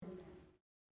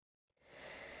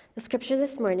The scripture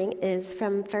this morning is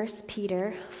from 1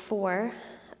 Peter 4,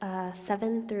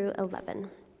 7 through 11.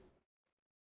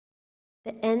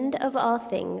 The end of all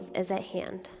things is at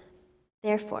hand.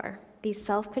 Therefore, be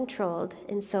self-controlled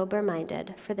and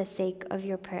sober-minded for the sake of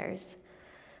your prayers.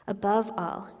 Above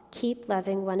all, keep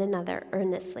loving one another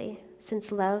earnestly,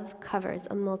 since love covers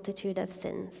a multitude of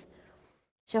sins.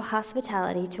 Show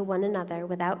hospitality to one another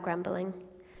without grumbling.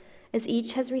 As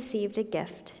each has received a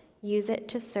gift, use it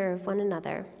to serve one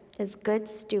another as good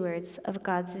stewards of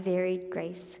God's varied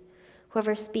grace.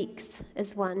 Whoever speaks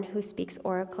is one who speaks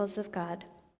oracles of God.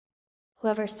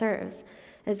 Whoever serves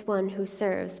is one who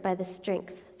serves by the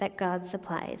strength that God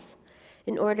supplies,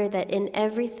 in order that in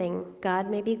everything God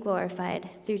may be glorified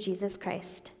through Jesus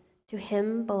Christ. To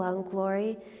him belong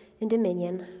glory and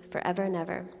dominion forever and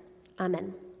ever.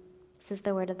 Amen. This is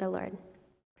the word of the Lord.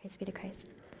 Praise be to Christ.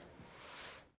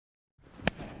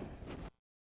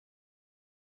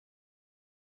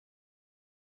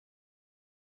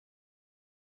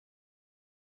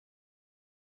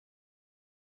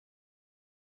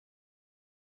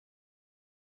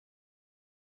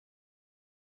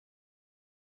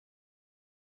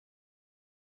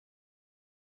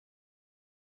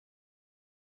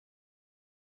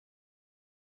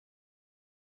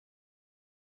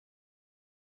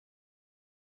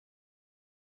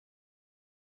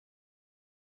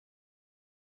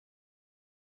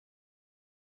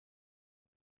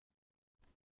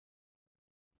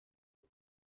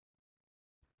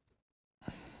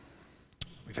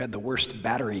 We've had the worst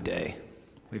battery day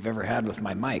we've ever had with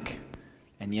my mic,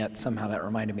 and yet somehow that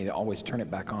reminded me to always turn it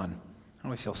back on. I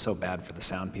always feel so bad for the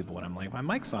sound people when I'm like, my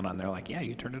mic's not on. They're like, yeah,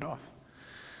 you turned it off.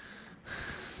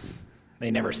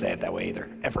 They never say it that way either,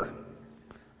 ever.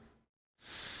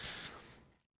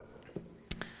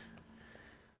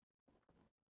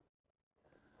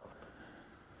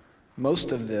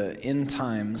 Most of the end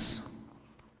times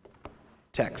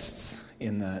texts,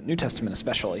 in the New Testament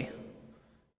especially,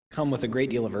 come with a great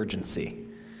deal of urgency.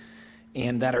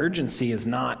 And that urgency is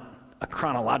not a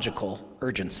chronological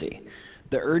urgency.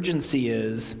 The urgency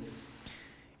is,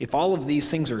 if all of these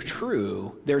things are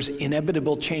true, there's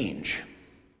inevitable change.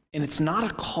 And it's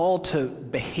not a call to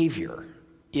behavior.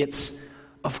 It's,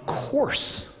 of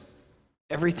course,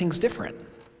 everything's different.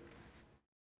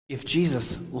 If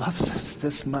Jesus loves us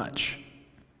this much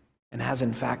and has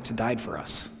in fact died for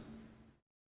us.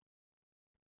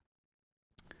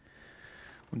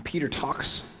 When Peter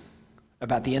talks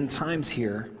about the end times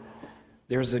here,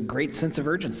 there's a great sense of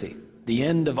urgency. The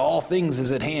end of all things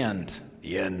is at hand.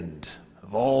 The end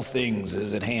of all things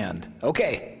is at hand.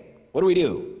 Okay, what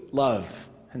do? Love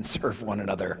and serve one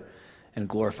another and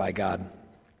glorify God.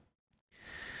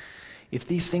 If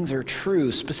these things are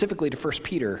true, specifically to 1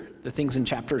 Peter, the things in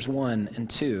chapters 1 and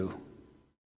 2,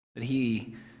 that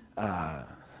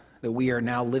we are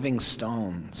now living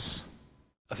stones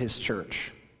of his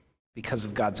church, because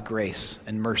of God's grace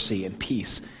and mercy and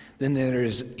peace, then there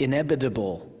is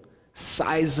inevitable,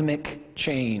 seismic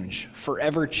change,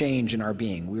 forever change in our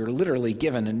being. We are literally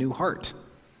given a new heart.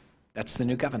 That's the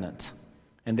new covenant.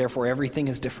 And therefore, everything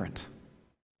is different.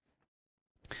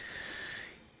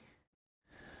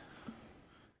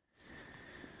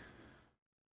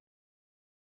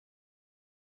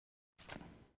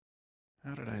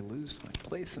 How did I lose my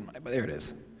place in my... There it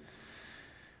is.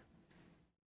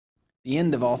 The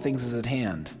end of all things is at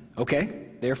hand. Okay,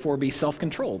 therefore be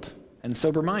self-controlled and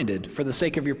sober-minded for the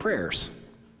sake of your prayers.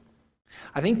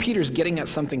 I think Peter's getting at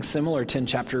something similar to in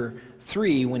chapter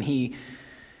 3 when he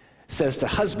says to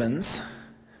husbands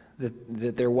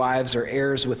that their wives are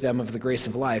heirs with them of the grace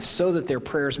of life so that their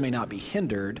prayers may not be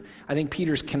hindered. I think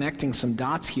Peter's connecting some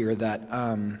dots here that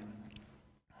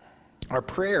our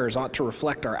prayers ought to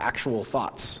reflect our actual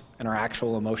thoughts and our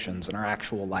actual emotions and our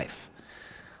actual life.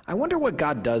 I wonder what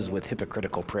God does with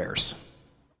hypocritical prayers.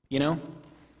 You know?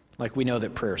 Like, we know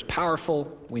that prayer is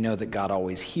powerful. We know that God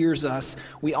always hears us.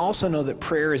 We also know that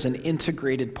prayer is an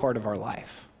integrated part of our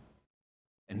life.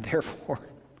 And therefore,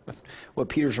 what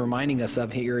Peter's reminding us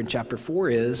of here in chapter 4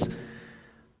 is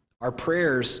our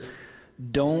prayers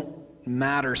don't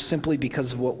matter simply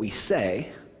because of what we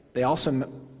say. They also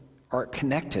are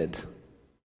connected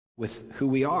with who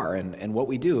we are and what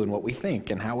we do and what we think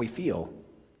and how we feel.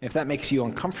 If that makes you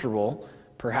uncomfortable,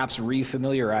 perhaps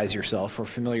re-familiarize yourself or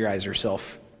familiarize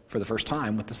yourself for the first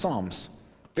time with the Psalms.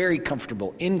 Very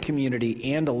comfortable in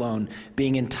community and alone,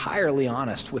 being entirely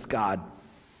honest with God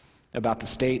about the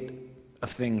state of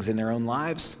things in their own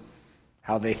lives,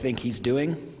 how they think he's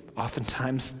doing.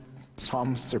 Oftentimes,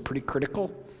 Psalms are pretty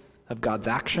critical of God's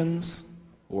actions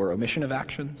or omission of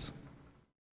actions.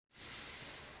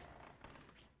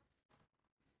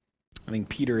 I think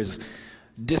Peter is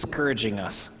discouraging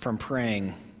us from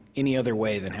praying any other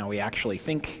way than how we actually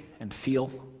think and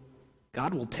feel,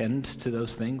 God will tend to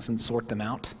those things and sort them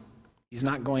out. He's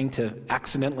not going to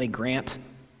accidentally grant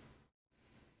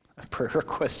a prayer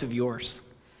request of yours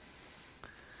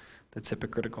that's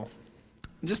hypocritical.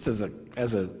 Just as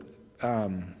a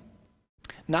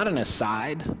not an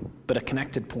aside, but a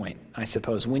connected point, I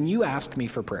suppose. When you ask me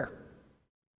for prayer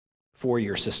for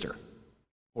your sister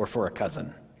or for a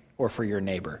cousin or for your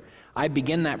neighbor, I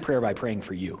begin that prayer by praying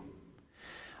for you.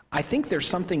 I think there's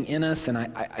something in us, and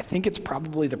I think it's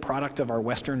probably the product of our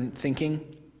Western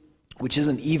thinking, which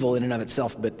isn't evil in and of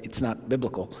itself, but it's not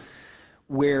biblical,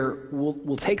 where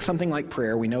we'll take something like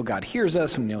prayer. We know God hears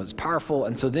us, we know it's powerful,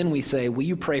 and so then we say, will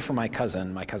you pray for my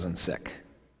cousin? My cousin's sick.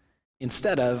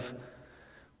 Instead of,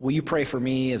 will you pray for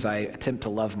me as I attempt to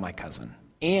love my cousin?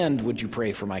 And would you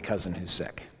pray for my cousin who's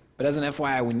sick? But as an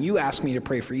FYI, when you ask me to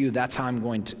pray for you, that's how I'm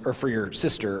going to, or for your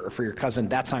sister or for your cousin,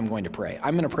 that's how I'm going to pray.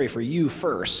 I'm going to pray for you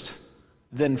first,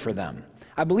 then for them.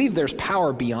 I believe there's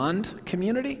power beyond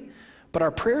community, but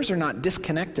our prayers are not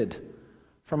disconnected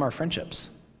from our friendships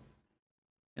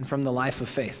and from the life of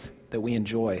faith that we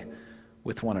enjoy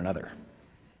with one another.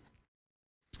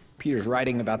 Peter's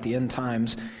writing about the end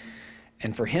times,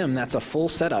 and for him, that's a full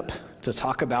setup to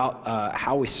talk about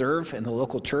how we serve in the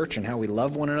local church and how we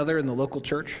love one another in the local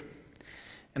church.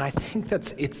 And I think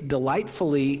it's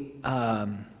delightfully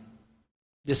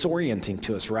disorienting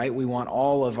to us, right? We want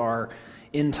all of our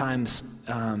end times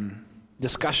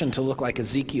discussion to look like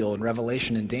Ezekiel and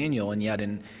Revelation and Daniel, and yet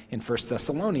in 1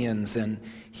 Thessalonians and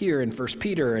here in 1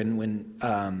 Peter, and when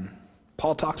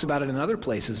Paul talks about it in other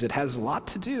places, it has a lot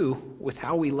to do with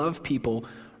how we love people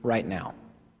right now.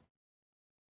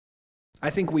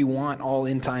 I think we want all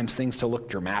end times things to look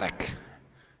dramatic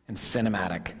and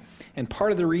cinematic. And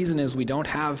part of the reason is we don't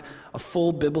have a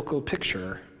full biblical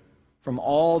picture from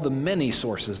all the many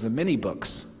sources, the many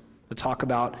books that talk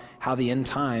about how the end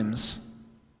times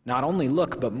not only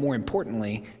look, but more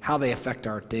importantly, how they affect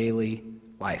our daily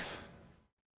life.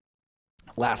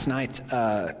 Last night,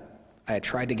 I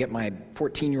tried to get my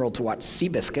 14-year-old to watch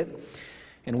Seabiscuit,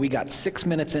 and we got 6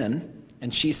 minutes in,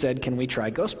 and she said, "Can we try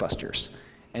Ghostbusters?"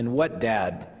 And what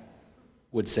dad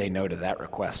would say no to that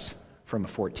request from a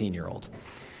 14-year-old?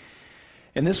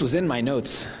 And this was in my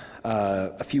notes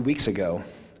a few weeks ago.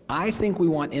 I think we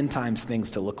want end times things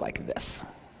to look like this.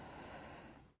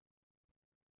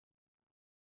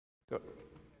 What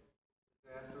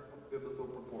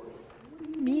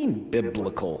do you mean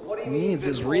biblical? It means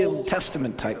this real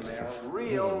Testament type stuff,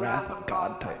 real wrath of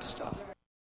God type stuff.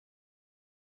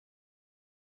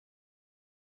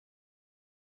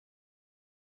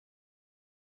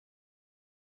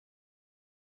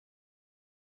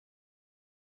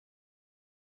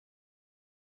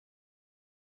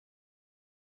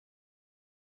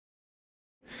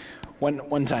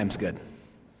 One time's good.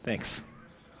 Thanks.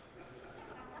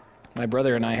 My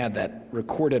brother and I had that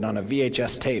recorded on a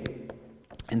VHS tape.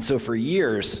 And so for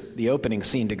years, the opening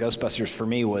scene to Ghostbusters for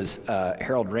me was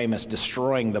Harold Ramis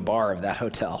destroying the bar of that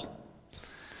hotel.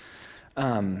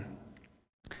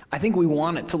 I think we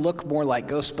want it to look more like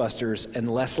Ghostbusters and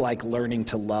less like learning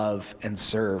to love and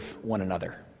serve one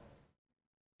another.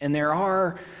 And there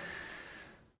are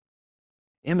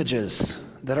images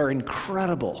that are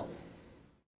incredible.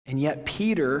 And yet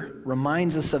Peter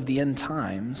reminds us of the end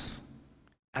times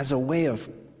as a way of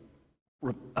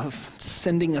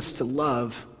sending us to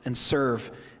love and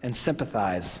serve and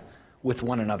sympathize with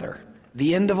one another.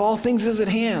 The end of all things is at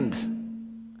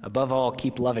hand. Above all,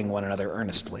 keep loving one another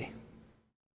earnestly.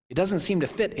 It doesn't seem to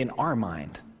fit in our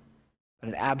mind, but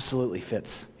it absolutely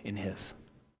fits in his.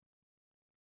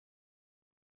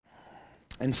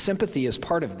 And sympathy is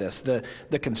part of this.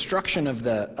 The construction of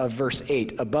verse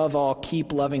 8, above all,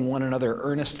 keep loving one another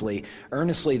earnestly.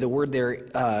 Earnestly, the word there,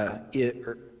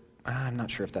 I'm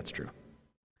not sure if that's true.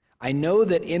 I know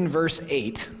that in verse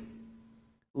 8,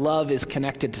 love is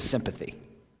connected to sympathy.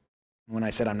 When I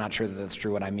said I'm not sure that that's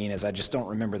true, what I mean is I just don't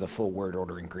remember the full word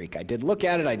order in Greek. I did look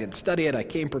at it, I did study it, I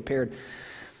came prepared.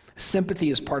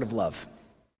 Sympathy is part of love.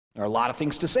 There are a lot of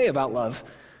things to say about love.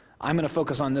 I'm going to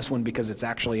focus on this one because it's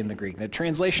actually in the Greek. The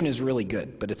translation is really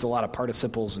good, but it's a lot of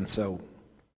participles, and so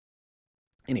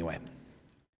anyway.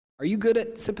 Are you good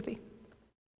at sympathy?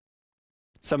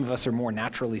 Some of us are more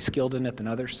naturally skilled in it than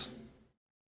others.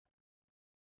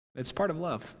 It's part of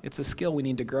love. It's a skill we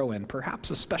need to grow in,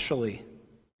 perhaps especially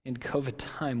in COVID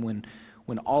time when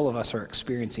all of us are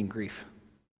experiencing grief.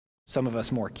 Some of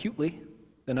us more acutely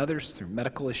than others through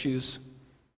medical issues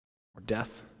or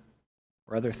death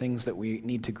or other things that we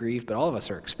need to grieve, but all of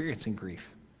us are experiencing grief.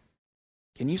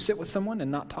 Can you sit with someone and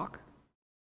not talk?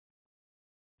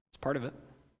 It's part of it.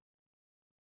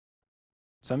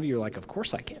 Some of you are like, of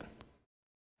course I can.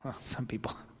 Well, some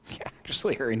people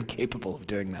actually are incapable of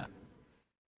doing that.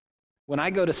 When I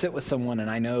go to sit with someone and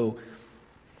I know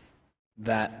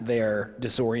that they're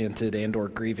disoriented and or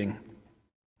grieving,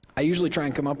 I usually try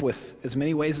and come up with as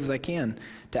many ways as I can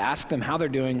to ask them how they're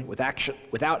doing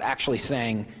without actually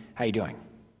saying, how you doing?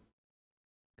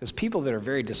 Because people that are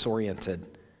very disoriented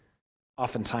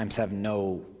oftentimes have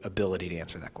no ability to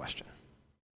answer that question.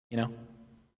 You know?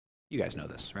 You guys know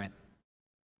this, right?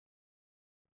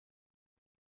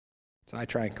 So I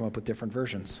try and come up with different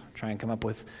versions. Try and come up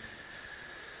with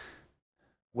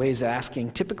ways of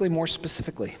asking, typically more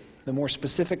specifically. The more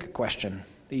specific a question,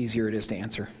 the easier it is to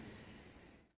answer.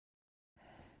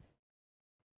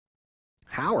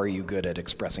 How are you good at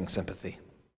expressing sympathy?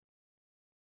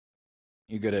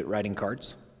 You good at writing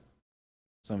cards?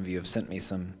 Some of you have sent me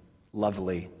some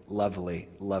lovely, lovely,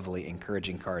 lovely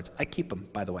encouraging cards. I keep them,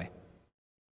 by the way.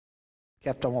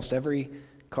 Kept almost every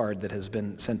card that has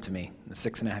been sent to me in the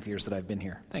 6.5 years that I've been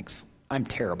here. Thanks. I'm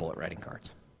terrible at writing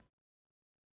cards.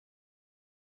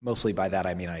 Mostly by that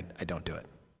I mean I don't do it.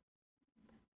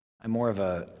 I'm more of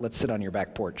a let's sit on your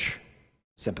back porch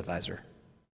sympathizer.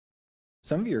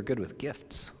 Some of you are good with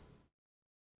gifts.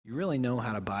 You really know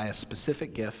how to buy a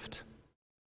specific gift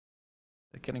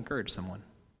that can encourage someone.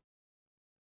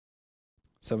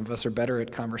 Some of us are better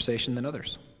at conversation than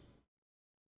others.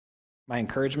 My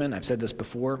encouragement, I've said this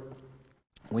before,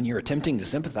 when you're attempting to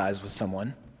sympathize with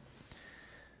someone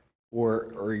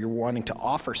or you're wanting to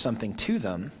offer something to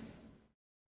them,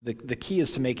 the key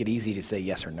is to make it easy to say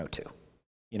yes or no to,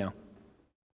 you know?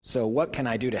 So what can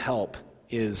I do to help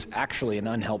is actually an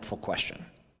unhelpful question.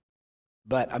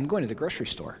 But I'm going to the grocery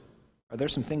store. Are there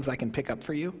some things I can pick up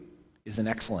for you? Is an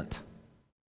excellent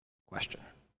question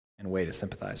and a way to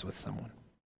sympathize with someone.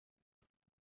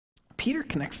 Peter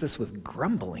connects this with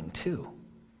grumbling too.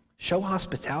 Show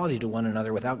hospitality to one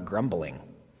another without grumbling.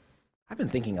 I've been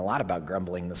thinking a lot about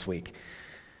grumbling this week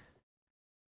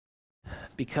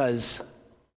because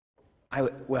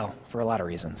for a lot of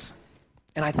reasons.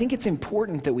 And I think it's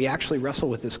important that we actually wrestle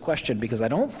with this question because I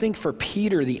don't think for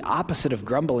Peter the opposite of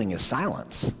grumbling is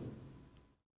silence.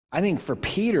 I think for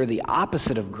Peter the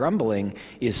opposite of grumbling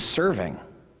is serving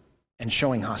and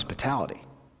showing hospitality.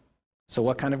 So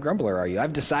what kind of grumbler are you?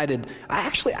 I've decided, I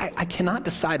cannot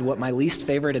decide what my least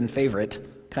favorite and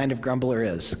favorite kind of grumbler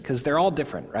is because they're all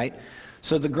different, right?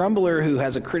 So the grumbler who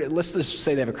has let's just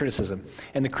say they have a criticism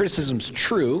and the criticism's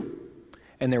true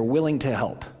and they're willing to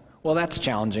help. Well, that's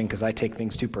challenging because I take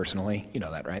things too personally. You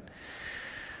know that, right?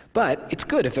 But it's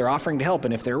good if they're offering to help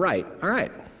and if they're right. All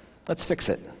right, let's fix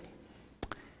it.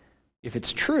 If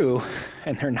it's true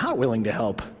and they're not willing to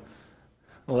help,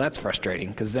 well, that's frustrating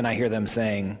because then I hear them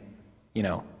saying, you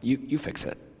know, you fix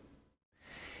it.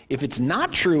 If it's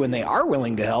not true and they are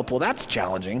willing to help, well, that's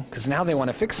challenging because now they want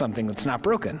to fix something that's not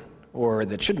broken or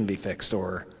that shouldn't be fixed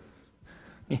or,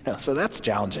 you know, so that's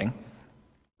challenging.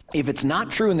 If it's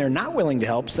not true and they're not willing to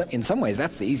help, in some ways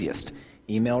that's the easiest.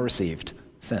 Email received,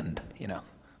 send, you know.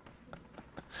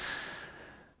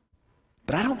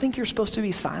 But I don't think you're supposed to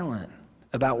be silent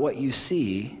about what you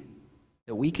see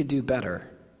that we could do better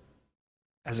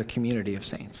as a community of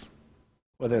saints.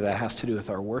 Whether that has to do with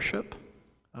our worship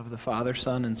of the Father,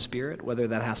 Son, and Spirit, whether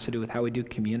that has to do with how we do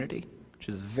community, which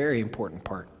is a very important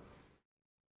part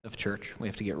of church. We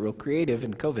have to get real creative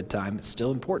in COVID time. It's still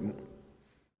important.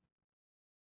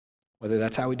 Whether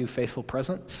that's how we do faithful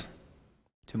presence,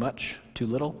 too much, too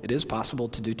little. It is possible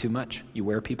to do too much. You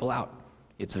wear people out.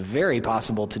 It's very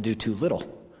possible to do too little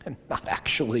and not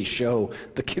actually show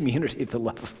the community the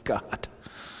love of God.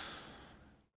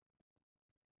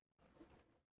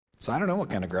 So I don't know what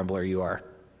kind of grumbler you are.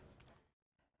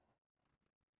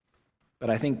 But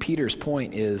I think Peter's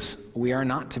point is we are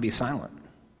not to be silent.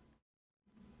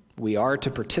 We are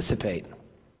to participate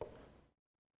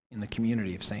in the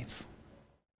community of saints.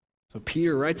 So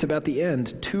Peter writes about the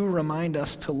end to remind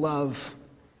us to love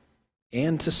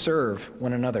and to serve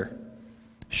one another.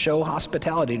 Show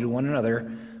hospitality to one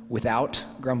another without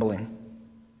grumbling.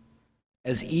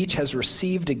 As each has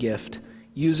received a gift,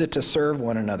 use it to serve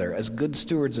one another as good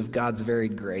stewards of God's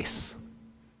varied grace.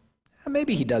 And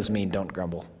maybe he does mean don't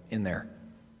grumble in there.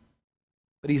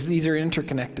 But these are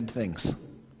interconnected things.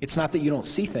 It's not that you don't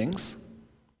see things,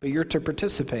 but you're to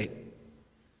participate.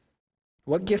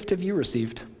 What gift have you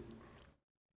received?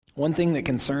 One thing that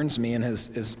concerns me and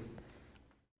has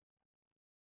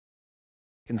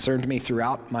concerned me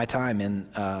throughout my time in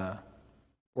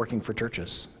working for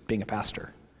churches, being a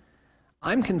pastor,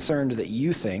 I'm concerned that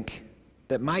you think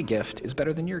that my gift is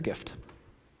better than your gift.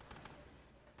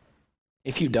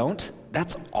 If you don't,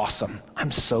 that's awesome.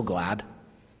 I'm so glad.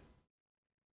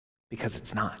 Because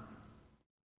it's not.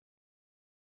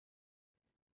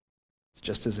 It's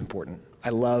just as important. I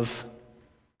love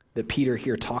that Peter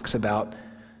here talks about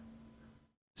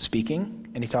speaking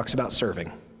and he talks about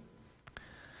serving.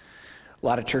 A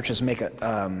lot of churches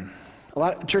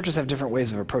have different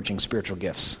ways of approaching spiritual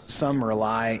gifts. Some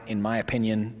rely, in my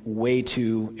opinion, way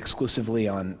too exclusively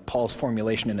on Paul's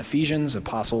formulation in Ephesians: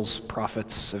 apostles,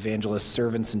 prophets, evangelists,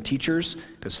 servants, and teachers,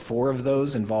 because 4 of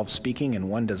those involve speaking and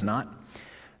 1 does not.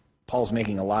 Paul's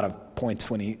making a lot of points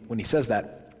when he says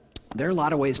that. There are a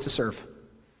lot of ways to serve.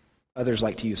 Others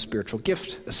like to use spiritual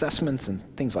gift assessments and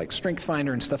things like Strength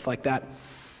Finder and stuff like that.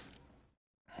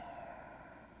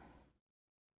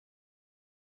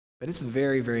 But it's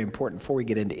very, very important, before we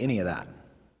get into any of that,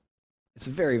 it's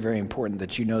very, very important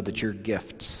that you know that your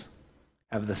gifts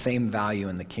have the same value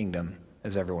in the kingdom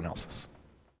as everyone else's.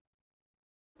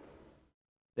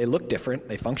 They look different,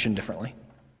 they function differently.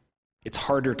 It's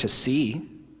harder to see,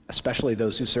 especially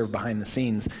those who serve behind the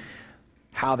scenes,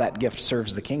 how that gift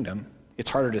serves the kingdom. It's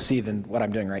harder to see than what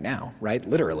I'm doing right now, right?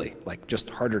 Literally, like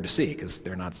just harder to see because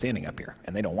they're not standing up here,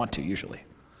 and they don't want to usually.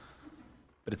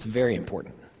 But it's very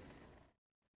important.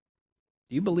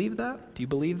 Do you believe that? Do you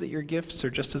believe that your gifts are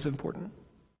just as important?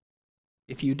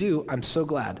 If you do, I'm so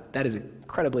glad. That is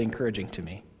incredibly encouraging to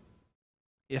me.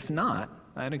 If not,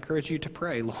 I'd encourage you to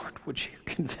pray, Lord, would you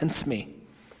convince me?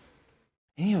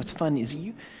 And you know what's fun is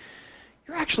you're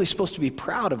actually supposed to be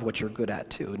proud of what you're good at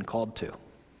too and called to.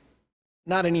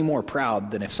 Not any more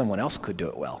proud than if someone else could do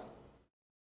it well,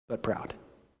 but proud.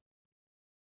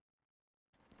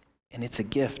 And it's a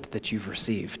gift that you've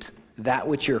received. That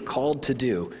which you're called to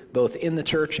do, both in the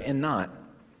church and not,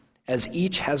 as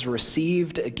each has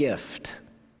received a gift,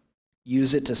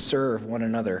 use it to serve one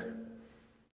another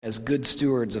as good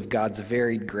stewards of God's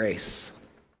varied grace.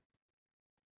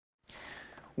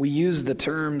 We use the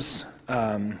terms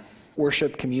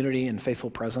worship, community, and faithful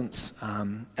presence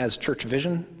as church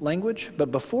vision language,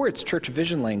 but before it's church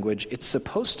vision language, it's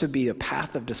supposed to be a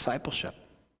path of discipleship.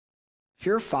 If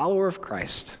you're a follower of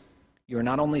Christ, you're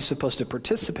not only supposed to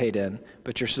participate in,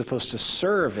 but you're supposed to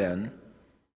serve in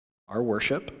our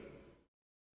worship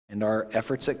and our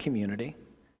efforts at community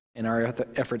and our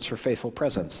efforts for faithful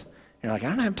presence. And you're like, I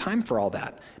don't have time for all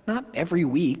that. Not every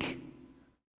week.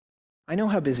 I know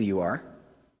how busy you are.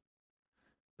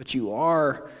 But you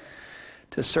are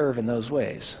to serve in those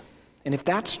ways. And if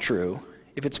that's true,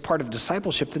 if it's part of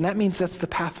discipleship, then that means that's the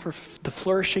path for the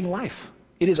flourishing life.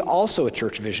 It is also a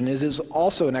church vision. It is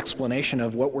also an explanation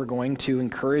of what we're going to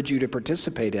encourage you to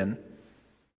participate in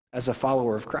as a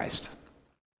follower of Christ.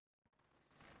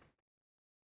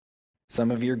 Some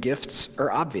of your gifts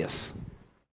are obvious.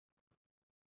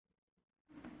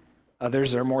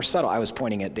 Others are more subtle. I was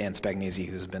pointing at Dan Spagnese,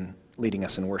 who's been leading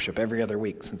us in worship every other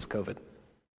week since COVID.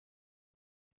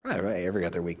 Right, every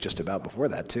other week, just about before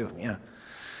that too, yeah.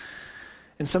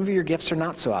 And some of your gifts are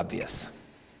not so obvious.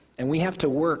 And we have to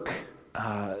work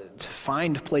to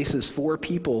find places for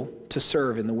people to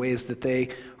serve in the ways that they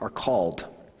are called.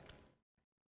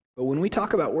 But when we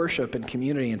talk about worship and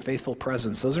community and faithful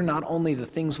presence, those are not only the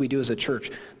things we do as a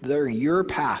church, they're your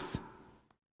path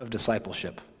of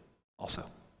discipleship also.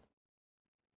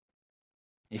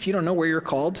 If you don't know where you're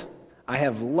called, I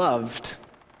have loved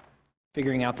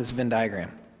figuring out this Venn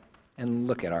diagram. And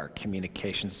look at our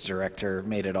communications director,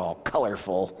 made it all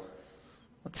colorful.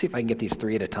 Let's see if I can get these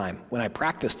 3 at a time. When I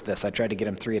practiced this, I tried to get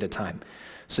them 3 at a time.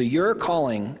 So your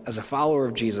calling as a follower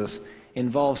of Jesus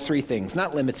involves 3 things,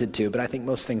 not limited to, but I think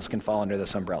most things can fall under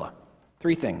this umbrella.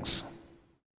 3 things.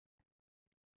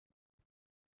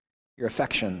 Your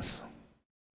affections,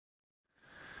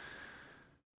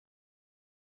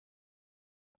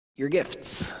 your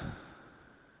gifts,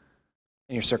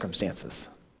 and your circumstances.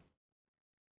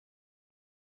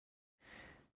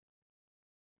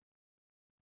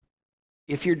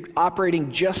 If you're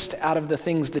operating just out of the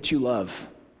things that you love,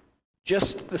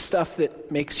 just the stuff that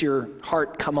makes your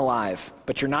heart come alive,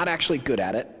 but you're not actually good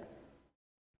at it,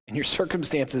 and your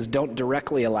circumstances don't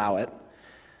directly allow it,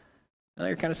 well,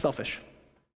 you're kind of selfish.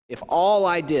 If all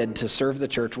I did to serve the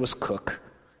church was cook,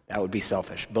 that would be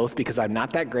selfish, both because I'm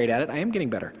not that great at it, I am getting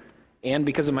better, and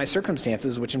because of my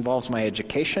circumstances, which involves my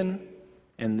education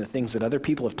and the things that other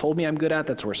people have told me I'm good at.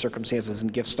 That's where circumstances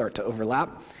and gifts start to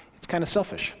overlap. It's kind of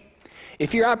selfish.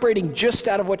 If you're operating just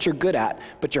out of what you're good at,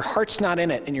 but your heart's not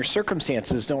in it and your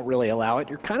circumstances don't really allow it,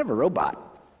 you're kind of a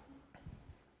robot.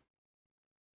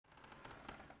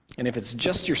 And if it's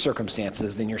just your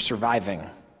circumstances, then you're surviving.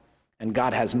 And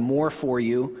God has more for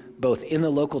you, both in the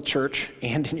local church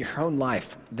and in your own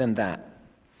life, than that.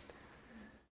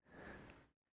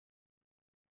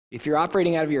 If you're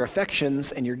operating out of your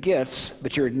affections and your gifts,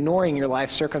 but you're ignoring your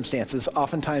life circumstances,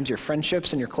 oftentimes your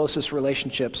friendships and your closest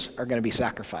relationships are going to be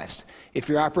sacrificed. If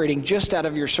you're operating just out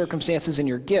of your circumstances and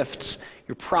your gifts,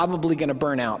 you're probably going to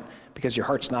burn out because your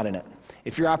heart's not in it.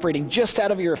 If you're operating just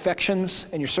out of your affections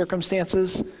and your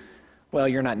circumstances, well,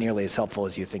 you're not nearly as helpful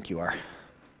as you think you are.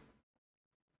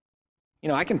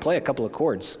 I can play a couple of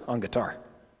chords on guitar.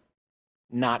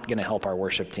 Not going to help our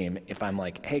worship team if I'm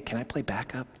like, hey, can I play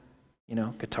backup,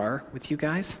 guitar with you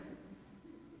guys?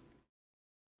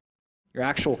 Your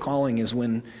actual calling is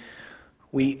when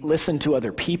we listen to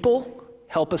other people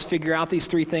help us figure out these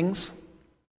three things,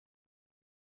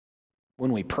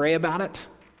 when we pray about it,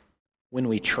 when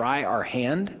we try our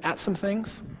hand at some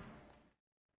things,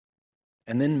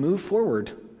 and then move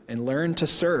forward and learn to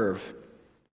serve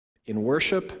in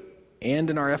worship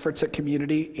and in our efforts at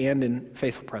community and in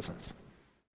faithful presence.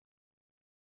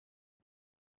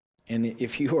 And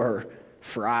if you are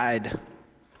fried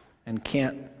and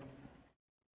can't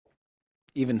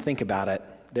even think about it,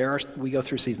 we go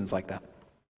through seasons like that.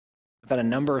 I've had a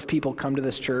number of people come to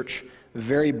this church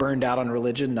very burned out on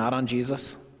religion, not on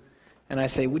Jesus. And I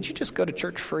say, would you just go to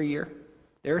church for a year?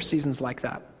 There are seasons like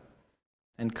that.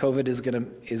 And COVID is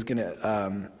going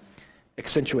to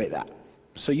accentuate that.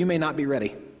 So you may not be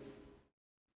ready.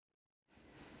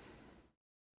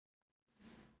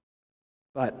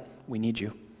 But we need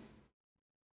you.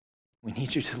 We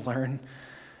need you to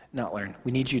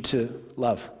we need you to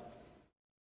love.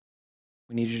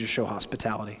 We need you to show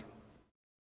hospitality.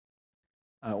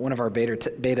 One of our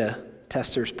beta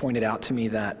testers pointed out to me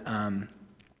that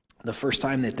the first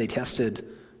time that they tested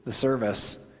the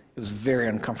service, it was very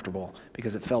uncomfortable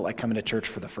because it felt like coming to church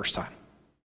for the first time.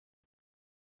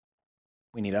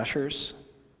 We need ushers,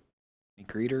 we need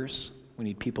greeters, we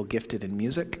need people gifted in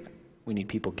music, we need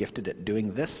people gifted at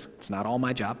doing this. It's not all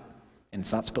my job, and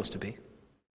it's not supposed to be.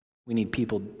 We need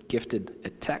people gifted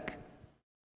at tech.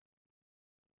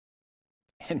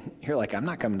 And you're like, I'm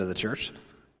not coming to the church.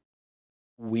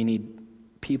 We need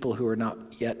people who are not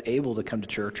yet able to come to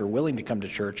church or willing to come to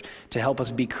church to help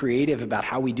us be creative about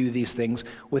how we do these things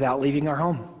without leaving our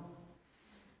home.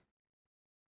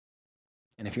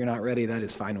 And if you're not ready, that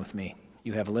is fine with me.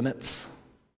 You have limits.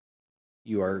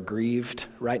 You are grieved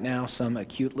right now, some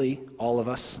acutely, all of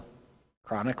us,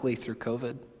 chronically through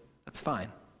COVID. That's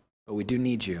fine. But we do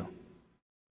need you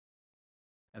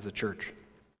as a church.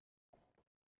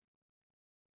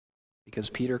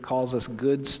 Because Peter calls us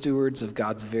good stewards of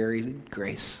God's very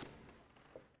grace.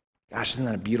 Gosh, isn't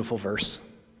that a beautiful verse?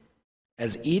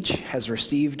 As each has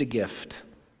received a gift,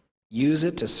 use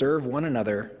it to serve one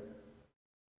another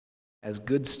as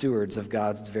good stewards of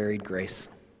God's varied grace.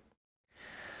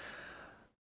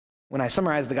 When I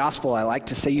summarize the gospel, I like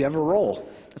to say you have a role.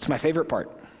 That's my favorite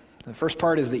part. The first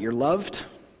part is that you're loved.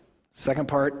 The second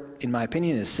part, in my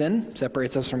opinion, is sin.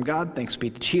 Separates us from God. Thanks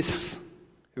be to Jesus,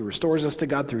 who restores us to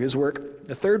God through his work.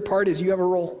 The third part is you have a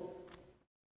role.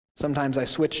 Sometimes I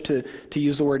switch to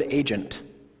use the word agent.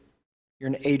 You're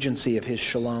an agency of his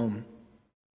shalom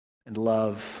and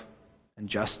love and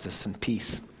justice and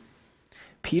peace.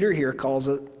 Peter here calls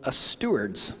us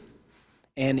stewards.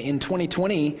 And in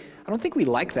 2020, I don't think we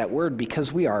like that word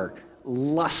because we are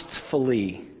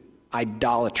lustfully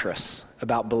idolatrous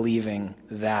about believing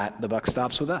that the buck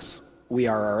stops with us. We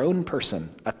are our own person.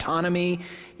 Autonomy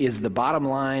is the bottom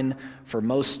line for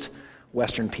most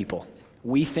Western people.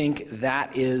 We think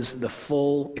that is the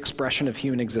full expression of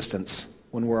human existence.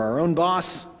 When we're our own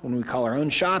boss, when we call our own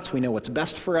shots, we know what's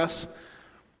best for us.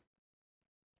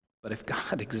 But if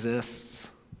God exists,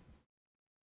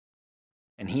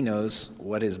 and he knows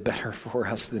what is better for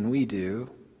us than we do,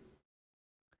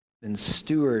 then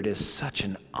steward is such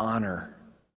an honor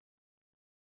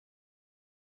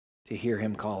to hear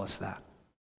him call us that.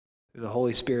 Through the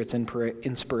Holy Spirit's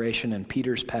inspiration and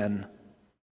Peter's pen,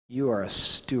 you are a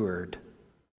steward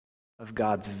of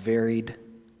God's varied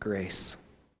grace.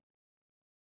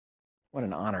 What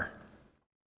an honor.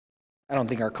 I don't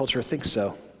think our culture thinks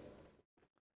so,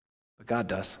 but God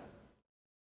does.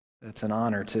 It's an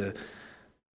honor to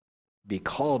be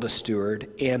called a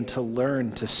steward and to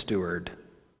learn to steward.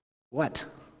 What?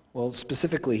 Well,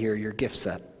 specifically here, your gift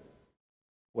set.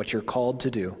 What you're called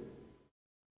to do.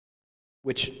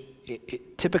 Which,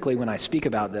 typically when I speak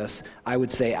about this, I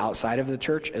would say outside of the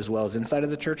church as well as inside of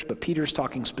the church, but Peter's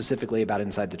talking specifically about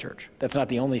inside the church. That's not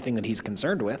the only thing that he's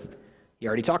concerned with. He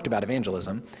already talked about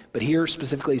evangelism, but here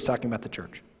specifically he's talking about the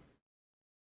church.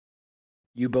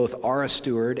 You both are a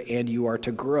steward and you are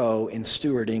to grow in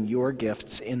stewarding your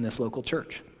gifts in this local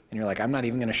church. And you're like, I'm not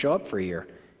even going to show up for a year.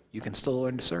 You can still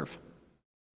learn to serve.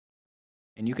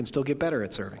 And you can still get better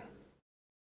at serving.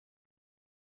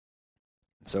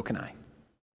 And so can I.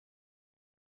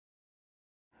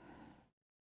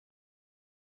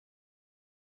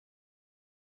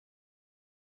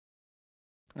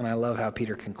 And I love how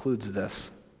Peter concludes this.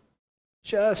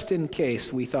 Just in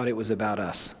case we thought it was about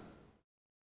us.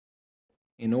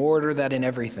 In order that in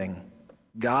everything,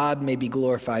 God may be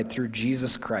glorified through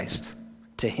Jesus Christ.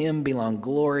 To him belong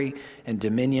glory and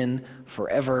dominion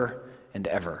forever and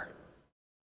ever.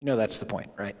 You know that's the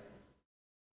point, right?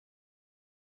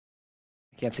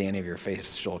 I can't see any of your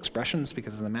facial expressions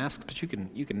because of the mask, but you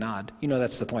can nod. You know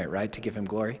that's the point, right? To give him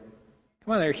glory.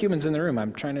 Come on, there are humans in the room.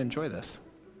 I'm trying to enjoy this.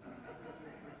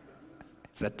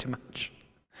 Is that too much?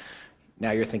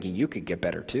 Now you're thinking you could get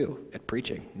better too at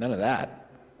preaching. None of that.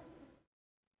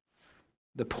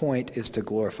 The point is to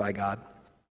glorify God.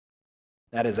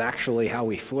 That is actually how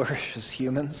we flourish as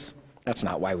humans. That's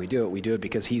not why we do it. We do it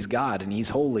because he's God and he's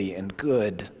holy and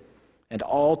good and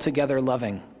altogether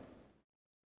loving.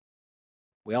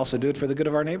 We also do it for the good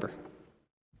of our neighbor.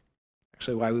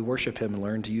 Actually, why we worship him and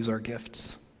learn to use our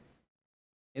gifts.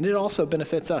 And it also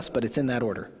benefits us, but it's in that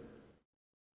order.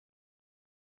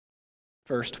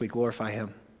 First, we glorify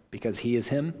him because he is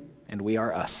him and we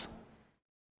are us.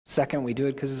 Second, we do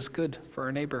it because it's good for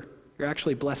our neighbor. You're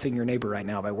actually blessing your neighbor right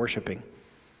now by worshiping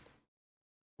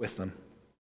with them.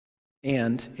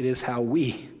 And it is how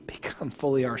we become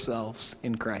fully ourselves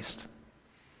in Christ.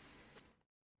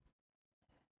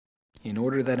 In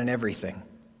order that in everything,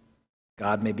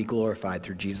 God may be glorified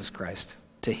through Jesus Christ.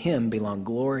 To him belong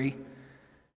glory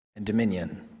and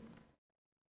dominion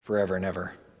forever and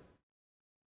ever.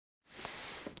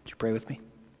 Would you pray with me?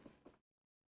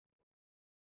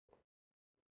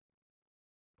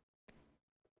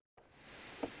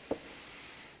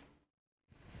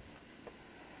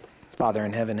 Father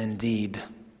in heaven, indeed,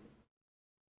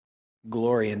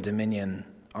 glory and dominion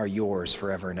are yours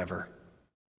forever and ever.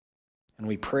 And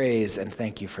we praise and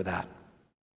thank you for that.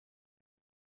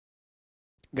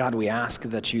 God, we ask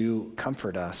that you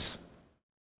comfort us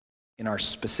in our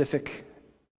specific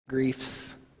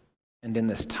griefs and in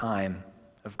this time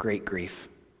of great grief.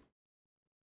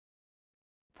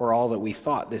 For all that we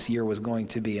thought this year was going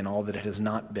to be and all that it has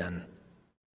not been,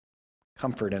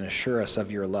 comfort and assure us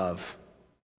of your love.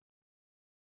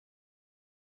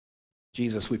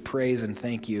 Jesus, we praise and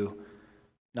thank you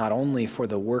not only for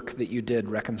the work that you did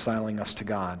reconciling us to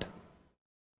God,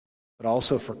 but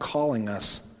also for calling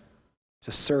us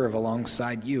to serve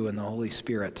alongside you and the Holy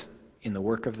Spirit in the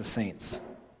work of the saints.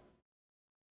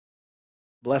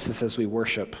 Bless us as we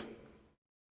worship.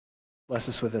 Bless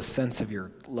us with a sense of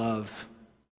your love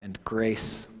and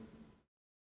grace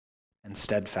and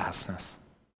steadfastness.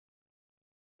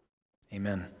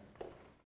 Amen.